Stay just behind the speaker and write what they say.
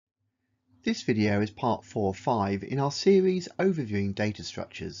This video is part 4 or 5 in our series overviewing data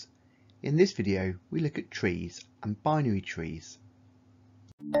structures. In this video, we look at trees and binary trees.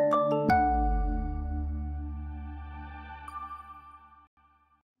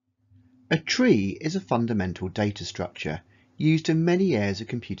 A tree is a fundamental data structure used in many areas of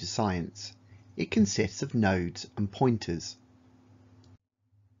computer science. It consists of nodes and pointers.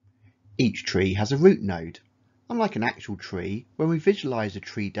 Each tree has a root node. Unlike an actual tree, when we visualise a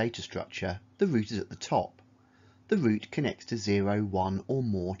tree data structure, the root is at the top. The root connects to 0, 1 or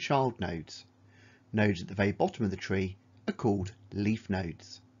more child nodes. Nodes at the very bottom of the tree are called leaf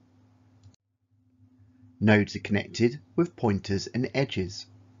nodes. Nodes are connected with pointers and edges.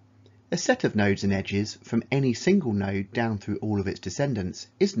 A set of nodes and edges from any single node down through all of its descendants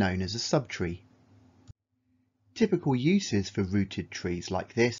is known as a subtree. Typical uses for rooted trees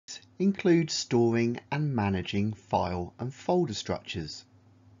like this include storing and managing file and folder structures.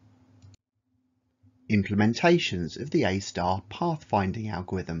 Implementations of the A-star pathfinding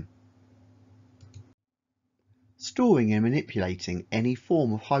algorithm. Storing and manipulating any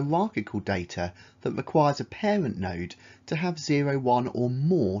form of hierarchical data that requires a parent node to have 0, 1 or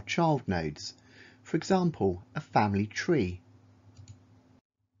more child nodes, for example, a family tree,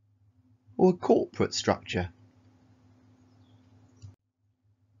 or a corporate structure.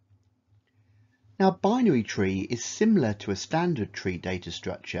 Now, a binary tree is similar to a standard tree data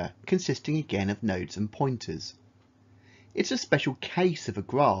structure consisting again of nodes and pointers. It's a special case of a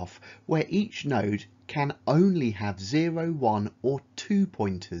graph where each node can only have 0, 1 or 2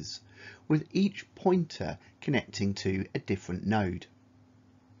 pointers, with each pointer connecting to a different node.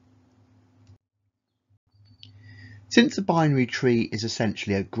 Since a binary tree is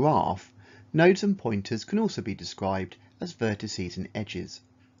essentially a graph, nodes and pointers can also be described as vertices and edges.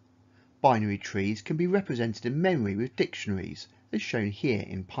 Binary trees can be represented in memory with dictionaries, as shown here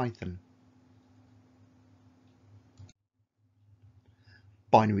in Python.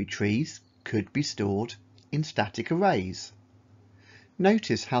 Binary trees could be stored in static arrays.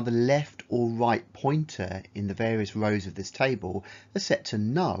 Notice how the left or right pointer in the various rows of this table are set to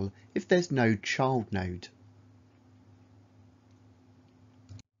null if there's no child node.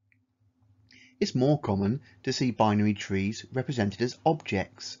 It's more common to see binary trees represented as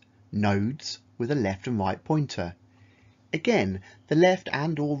objects, nodes with a left and right pointer. Again, the left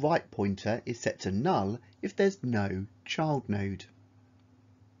and or right pointer is set to null if there's no child node.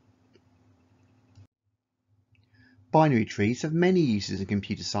 Binary trees have many uses in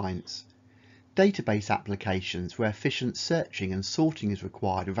computer science. Database applications where efficient searching and sorting is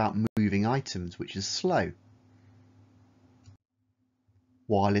required without moving items, which is slow.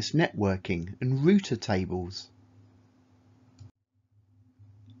 Wireless networking and router tables.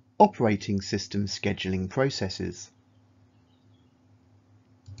 Operating system scheduling processes.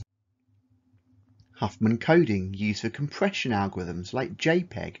 Huffman coding used for compression algorithms like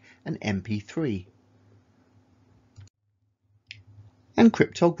JPEG and MP3. And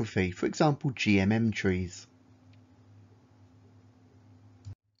cryptography, for example GMM trees.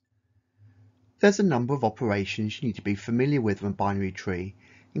 There's a number of operations you need to be familiar with on a binary tree,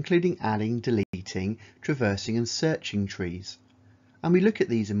 including adding, deleting, traversing and searching trees. And we look at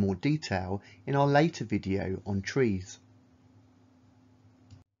these in more detail in our later video on trees.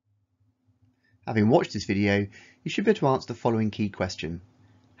 Having watched this video, you should be able to answer the following key question: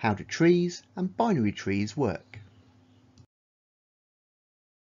 how do trees and binary trees work?